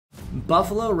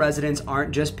Buffalo residents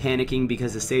aren't just panicking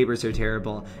because the Sabres are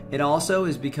terrible. It also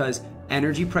is because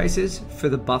energy prices for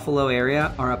the Buffalo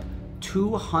area are up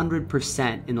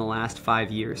 200% in the last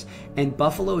 5 years. And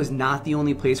Buffalo is not the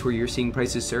only place where you're seeing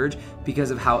prices surge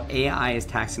because of how AI is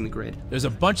taxing the grid. There's a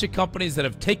bunch of companies that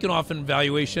have taken off in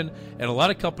valuation and a lot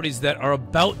of companies that are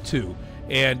about to.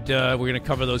 And we're going to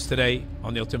cover those today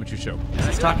on the Altimetry Show.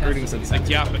 Let's talk earnings and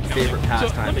favorite pastime.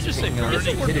 So let me just say,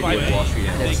 earnings Wall Street.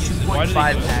 It's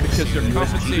 2.5x because their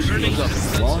compensation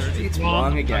goes up. Wall Street's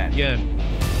wrong again.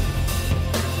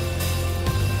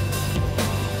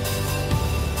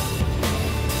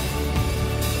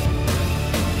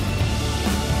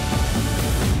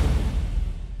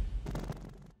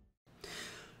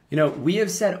 You know, we have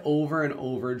said over and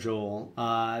over, Joel,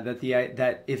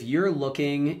 that if you're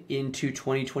looking into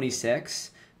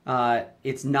 2026,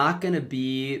 it's not going to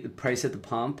be the price at the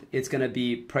pump. It's going to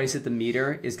be price at the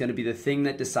meter is going to be the thing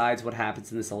that decides what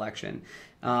happens in this election.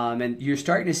 And you're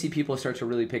starting to see people start to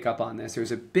really pick up on this.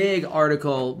 There's a big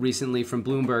article recently from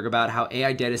Bloomberg about how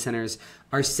AI data centers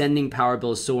are sending power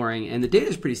bills soaring, and the data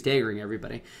is pretty staggering,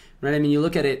 everybody. Right? I mean, you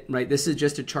look at it, right? This is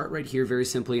just a chart right here, very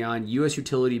simply on U.S.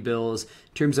 utility bills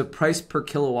in terms of price per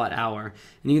kilowatt hour.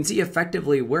 And you can see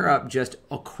effectively we're up just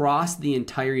across the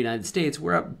entire United States.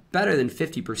 We're up better than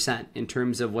 50% in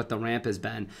terms of what the ramp has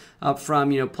been, up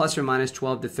from, plus or minus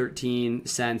 12 to 13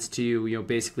 cents to,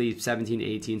 basically 17 to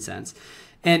 18 cents.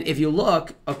 And if you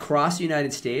look across the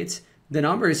United States, the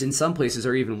numbers in some places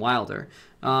are even wilder.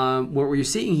 What you're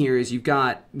seeing here is you've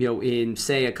got, in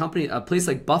say a place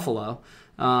like Buffalo,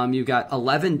 you've got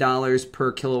 $11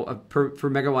 per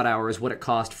megawatt hour is what it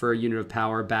cost for a unit of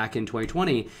power back in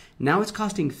 2020. Now it's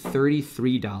costing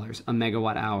 $33 a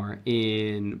megawatt hour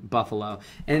in Buffalo.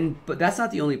 But that's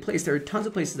not the only place. There are tons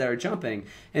of places that are jumping.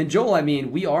 And Joel, I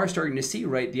mean, we are starting to see,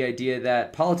 right, the idea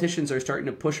that politicians are starting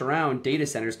to push around data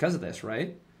centers because of this,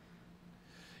 right?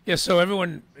 Yeah, so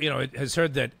everyone, has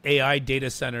heard that AI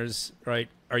data centers, right,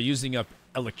 are using up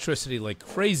electricity like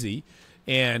crazy.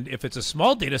 And if it's a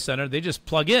small data center, they just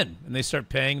plug in and they start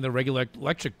paying the regular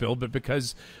electric bill. But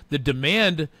because the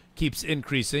demand keeps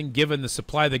increasing, given the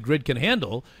supply the grid can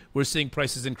handle, we're seeing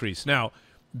prices increase. Now,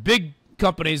 big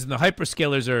companies and the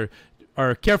hyperscalers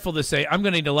are careful to say, I'm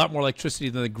going to need a lot more electricity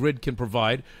than the grid can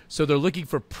provide. So they're looking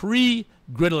for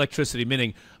pre-grid electricity,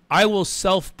 meaning I will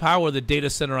self-power the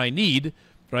data center I need.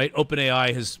 Right?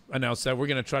 OpenAI has announced that we're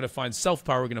going to try to find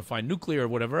self-power. We're going to find nuclear or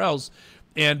whatever else.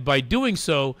 And by doing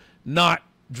so, not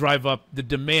drive up the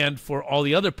demand for all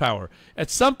the other power. At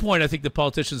some point, I think the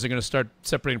politicians are going to start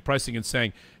separating pricing and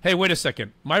saying, hey, wait a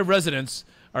second. My residents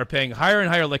are paying higher and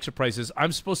higher electric prices.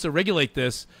 I'm supposed to regulate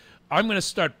this. I'm going to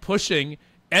start pushing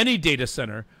any data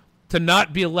center to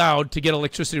not be allowed to get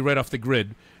electricity right off the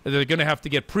grid. They're going to have to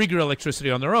get pre-grid electricity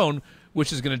on their own,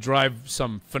 which is going to drive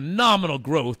some phenomenal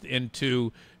growth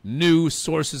into new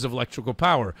sources of electrical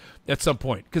power at some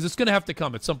point. Because it's going to have to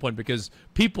come at some point because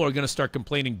people are going to start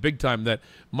complaining big time that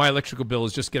my electrical bill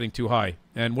is just getting too high.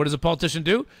 And what does a politician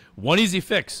do? One easy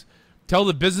fix. Tell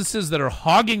the businesses that are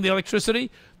hogging the electricity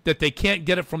that they can't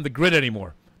get it from the grid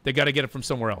anymore. They got to get it from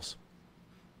somewhere else.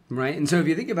 Right. And so if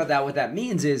you think about that, what that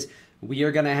means is we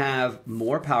are going to have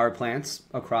more power plants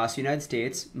across the United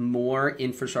States, more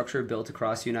infrastructure built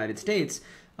across the United States,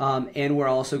 and we're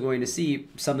also going to see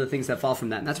some of the things that fall from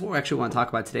that. And that's what we actually want to talk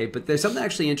about today. But there's something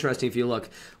actually interesting if you look.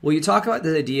 Well, you talk about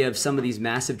the idea of some of these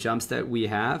massive jumps that we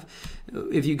have.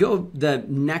 If you go the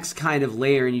next kind of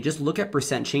layer and you just look at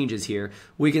percent changes here,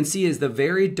 what you can see is the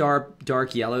very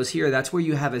dark yellows here. That's where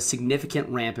you have a significant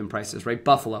ramp in prices, right?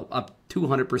 Buffalo up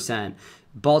 200%.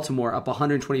 Baltimore up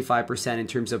 125% in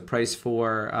terms of price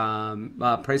for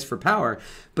power.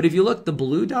 But if you look, the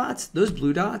blue dots, those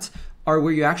blue dots are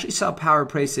where you actually saw power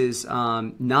prices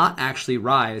not actually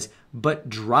rise, but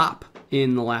drop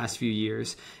in the last few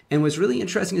years. And what's really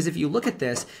interesting is if you look at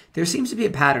this, there seems to be a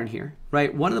pattern here,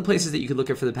 right? One of the places that you could look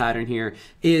at for the pattern here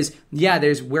is,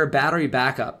 there's where battery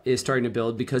backup is starting to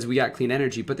build because we got clean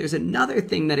energy. But there's another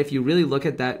thing that if you really look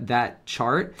at that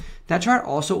chart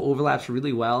also overlaps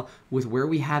really well with where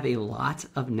we have a lot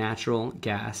of natural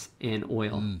gas and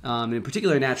oil, and in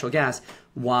particular natural gas.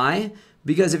 Why?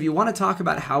 Because if you want to talk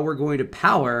about how we're going to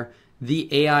power the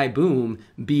AI boom,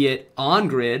 be it on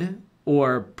grid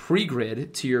or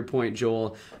pre-grid, to your point,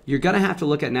 Joel, you're going to have to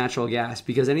look at natural gas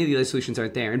because any of the other solutions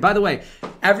aren't there. And by the way,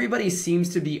 everybody seems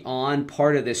to be on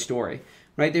part of this story,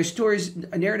 right? There's stories,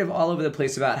 a narrative all over the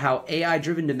place about how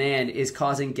AI-driven demand is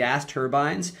causing gas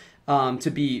turbines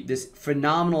to be this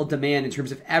phenomenal demand in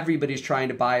terms of everybody's trying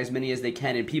to buy as many as they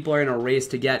can, and people are in a race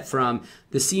to get from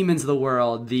the Siemens of the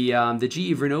world, the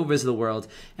GE Vernovas of the world.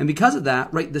 And because of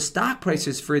that, right, the stock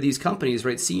prices for these companies,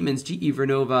 right, Siemens, GE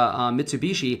Vernova,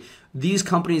 Mitsubishi, these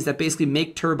companies that basically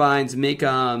make turbines, make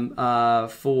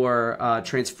for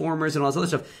transformers and all this other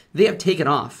stuff, they have taken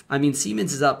off. I mean,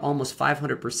 Siemens is up almost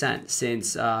 500%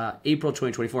 since April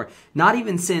 2024. Not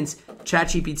even since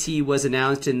ChatGPT was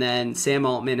announced and then Sam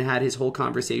Altman had his whole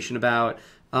conversation about,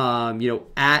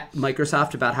 at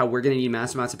Microsoft about how we're going to need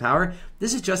massive amounts of power.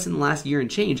 This is just in the last year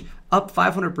and change, up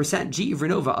 500%. GE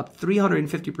Vernova up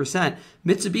 350%.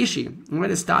 Mitsubishi, right,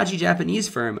 a stodgy Japanese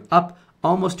firm, up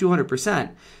almost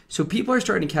 200%. So people are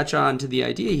starting to catch on to the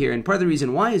idea here. And part of the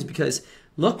reason why is because,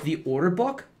 look, the order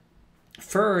book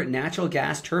for natural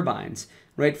gas turbines,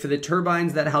 right, for the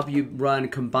turbines that help you run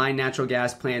combined natural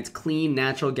gas plants, clean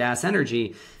natural gas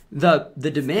energy, the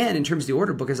demand in terms of the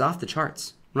order book is off the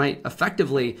charts. Right.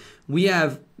 Effectively, we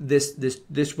have this.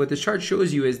 What this chart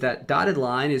shows you is that dotted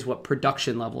line is what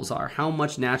production levels are, how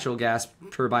much natural gas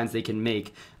turbines they can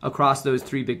make across those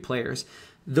three big players.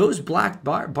 Those black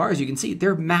bars, you can see,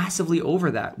 they're massively over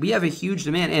that. We have a huge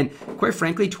demand. And quite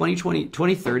frankly,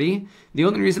 2030, the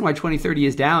only reason why 2030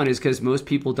 is down is because most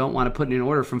people don't want to put in an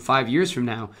order from 5 years from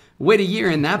now. Wait a year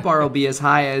and that bar will be as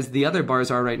high as the other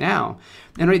bars are right now.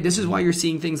 And right, this is why you're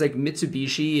seeing things like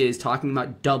Mitsubishi is talking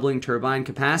about doubling turbine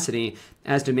capacity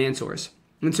as demand source.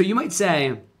 And so you might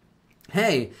say,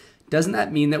 hey, doesn't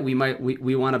that mean that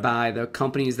we want to buy the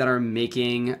companies that are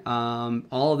making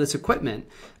all of this equipment?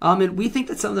 And we think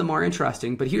that some of them are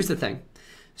interesting, but here's the thing.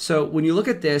 So when you look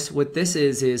at this, what this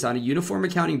is on a uniform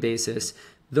accounting basis,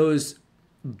 those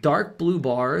dark blue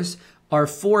bars are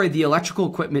for the electrical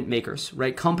equipment makers,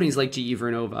 right? Companies like GE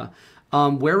Vernova,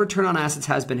 where return on assets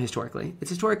has been historically.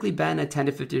 It's historically been a 10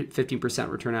 to 15%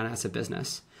 return on asset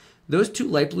business. Those two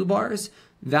light blue bars,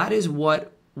 that is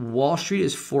what Wall Street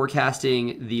is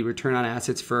forecasting the return on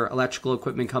assets for electrical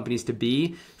equipment companies to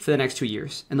be for the next 2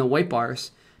 years. And the white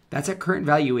bars, that's at current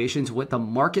valuations, what the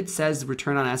market says the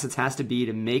return on assets has to be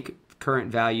to make current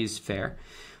values fair.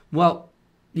 Well,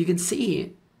 you can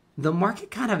see the market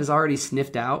kind of has already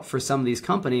sniffed out for some of these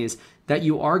companies that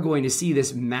you are going to see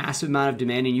this massive amount of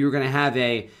demand and you're going to have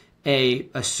a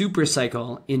super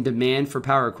cycle in demand for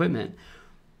power equipment.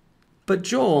 But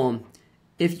Joel,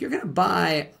 if you're going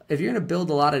to build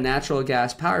a lot of natural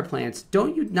gas power plants,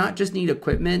 don't you not just need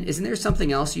equipment? Isn't there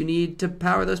something else you need to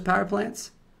power those power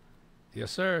plants?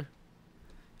 Yes, sir.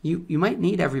 You might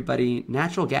need, everybody,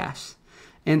 natural gas.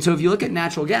 And so if you look at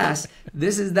natural gas,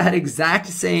 this is that exact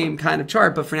same kind of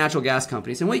chart, but for natural gas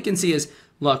companies. And what you can see is,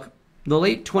 look, the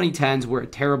late 2010s were a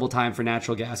terrible time for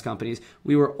natural gas companies.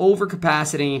 We were over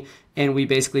capacity and we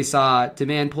basically saw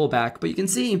demand pull back. But you can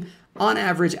see, on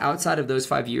average, outside of those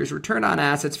 5 years, return on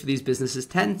assets for these businesses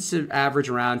tends to average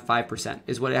around 5%,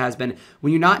 is what it has been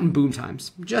when you're not in boom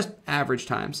times, just average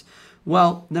times.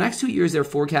 Well, the next 2 years, they're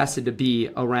forecasted to be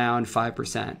around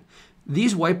 5%.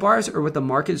 These white bars are what the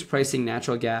market is pricing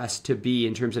natural gas to be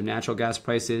in terms of natural gas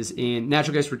prices in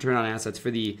natural gas return on assets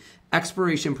for the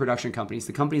exploration production companies,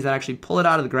 the companies that actually pull it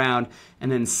out of the ground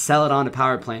and then sell it on to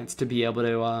power plants to be able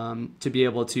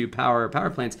to power power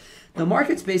plants. The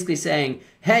market's basically saying,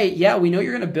 hey, yeah, we know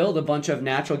you're going to build a bunch of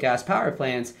natural gas power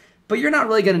plants, but you're not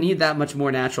really going to need that much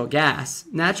more natural gas.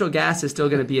 Natural gas is still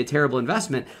going to be a terrible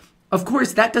investment. Of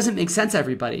course, that doesn't make sense,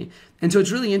 everybody. And so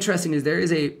it's really interesting is there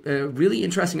is a really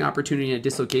interesting opportunity and a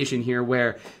dislocation here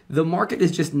where the market is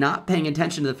just not paying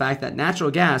attention to the fact that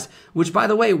natural gas, which, by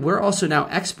the way, we're also now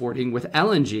exporting with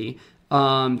LNG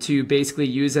to basically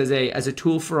use as a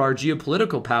tool for our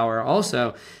geopolitical power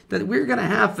also, that we're going to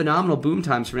have phenomenal boom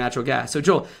times for natural gas. So,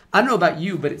 Joel, I don't know about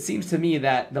you, but it seems to me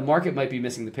that the market might be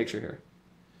missing the picture here.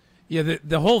 Yeah,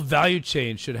 the whole value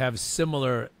chain should have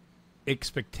similar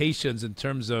expectations in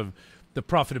terms of the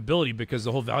profitability because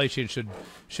the whole value chain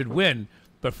should win.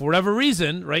 But for whatever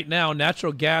reason, right now,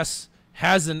 natural gas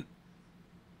hasn't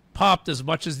popped as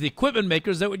much as the equipment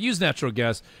makers that would use natural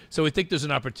gas. So we think there's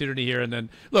an opportunity here. And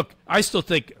then, look, I still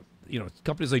think,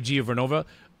 companies like GE Vernova,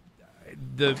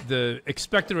 the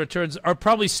expected returns are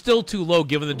probably still too low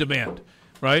given the demand,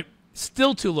 right?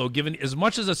 Still too low given as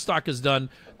much as the stock has done.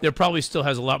 There probably still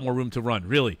has a lot more room to run,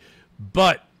 really.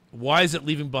 But why is it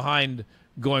leaving behind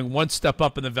going one step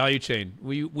up in the value chain?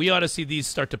 We ought to see these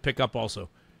start to pick up also,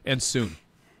 and soon.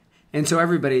 And so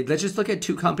everybody, let's just look at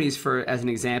two companies as an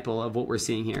example of what we're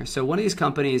seeing here. So one of these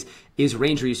companies is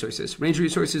Range Resources. Range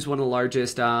Resources is one of the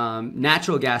largest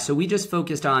natural gas. So we just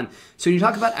focused on, so when you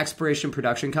talk about exploration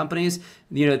production companies,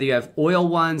 you have oil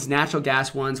ones, natural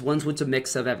gas ones with a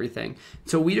mix of everything.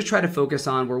 So we just try to focus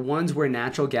on ones where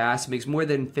natural gas makes more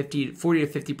than 40 to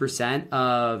 50%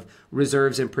 of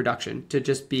reserves in production, to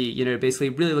just be, basically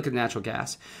really look at natural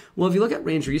gas. Well, if you look at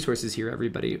Range Resources here,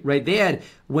 everybody, right,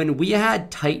 when we had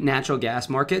tight natural gas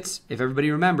markets, if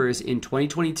everybody remembers, in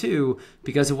 2022,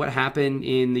 because of what happened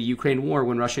in the Ukraine war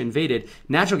when Russia invaded,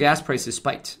 natural gas prices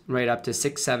spiked right up to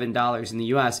 $6, $7 in the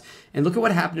US. And look at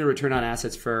what happened to return on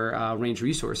assets for Range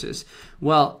Resources.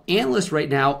 Well, analysts right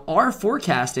now are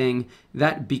forecasting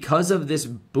that because of this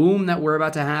boom that we're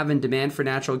about to have in demand for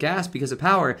natural gas because of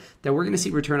power, that we're going to see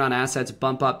return on assets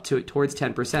bump up towards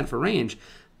 10% for Range.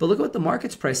 But look at what the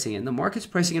market's pricing in. The market's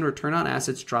pricing in return on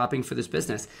assets dropping for this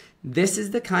business. This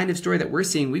is the kind of story that we're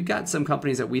seeing. We've got some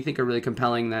companies that we think are really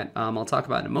compelling that I'll talk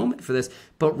about in a moment for this.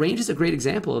 But Range is a great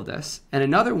example of this. And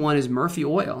another one is Murphy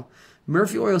Oil.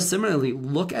 Murphy Oil, similarly,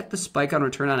 look at the spike on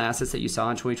return on assets that you saw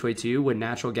in 2022 when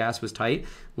natural gas was tight.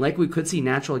 Like we could see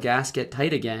natural gas get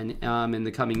tight again in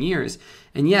the coming years.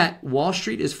 And yet, Wall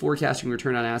Street is forecasting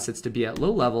return on assets to be at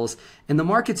low levels, and the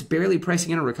market's barely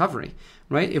pricing in a recovery,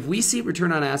 right? If we see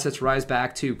return on assets rise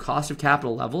back to cost of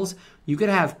capital levels, you could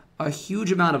have a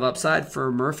huge amount of upside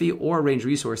for Murphy or Range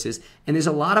Resources. And there's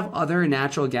a lot of other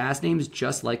natural gas names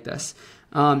just like this.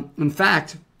 In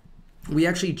fact, we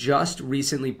actually just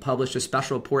recently published a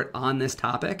special report on this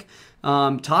topic,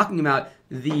 talking about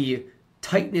the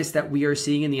tightness that we are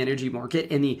seeing in the energy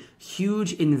market and the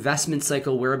huge investment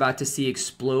cycle we're about to see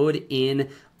explode in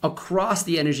across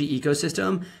the energy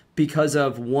ecosystem because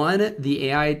of, one,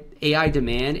 the AI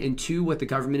demand, and two, what the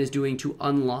government is doing to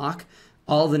unlock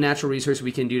all the natural resources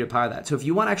we can do to power that. So if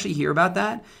you want to actually hear about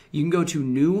that, you can go to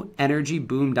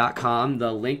newenergyboom.com.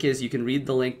 The link is, you can read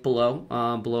the link below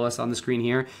us on the screen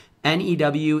here.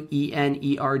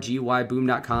 NEWENERGY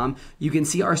boom.com. You can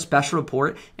see our special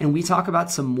report, and we talk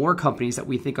about some more companies that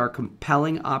we think are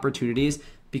compelling opportunities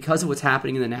because of what's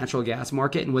happening in the natural gas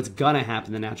market and what's going to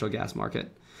happen in the natural gas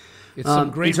market. It's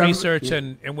some great research,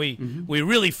 and we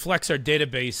really flex our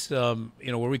database,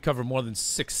 where we cover more than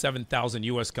 7,000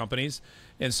 U.S. companies.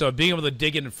 And so being able to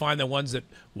dig in and find the ones that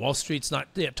Wall Street's not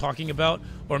yet talking about,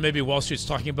 or maybe Wall Street's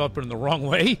talking about but in the wrong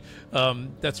way,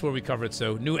 that's where we cover it.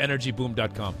 So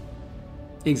newenergyboom.com.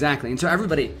 Exactly. And so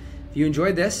everybody, if you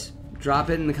enjoyed this, drop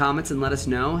it in the comments and let us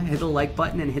know. Hit the like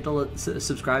button and hit the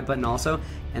subscribe button also.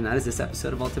 And that is this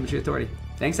episode of Altimetry Authority.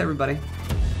 Thanks, everybody.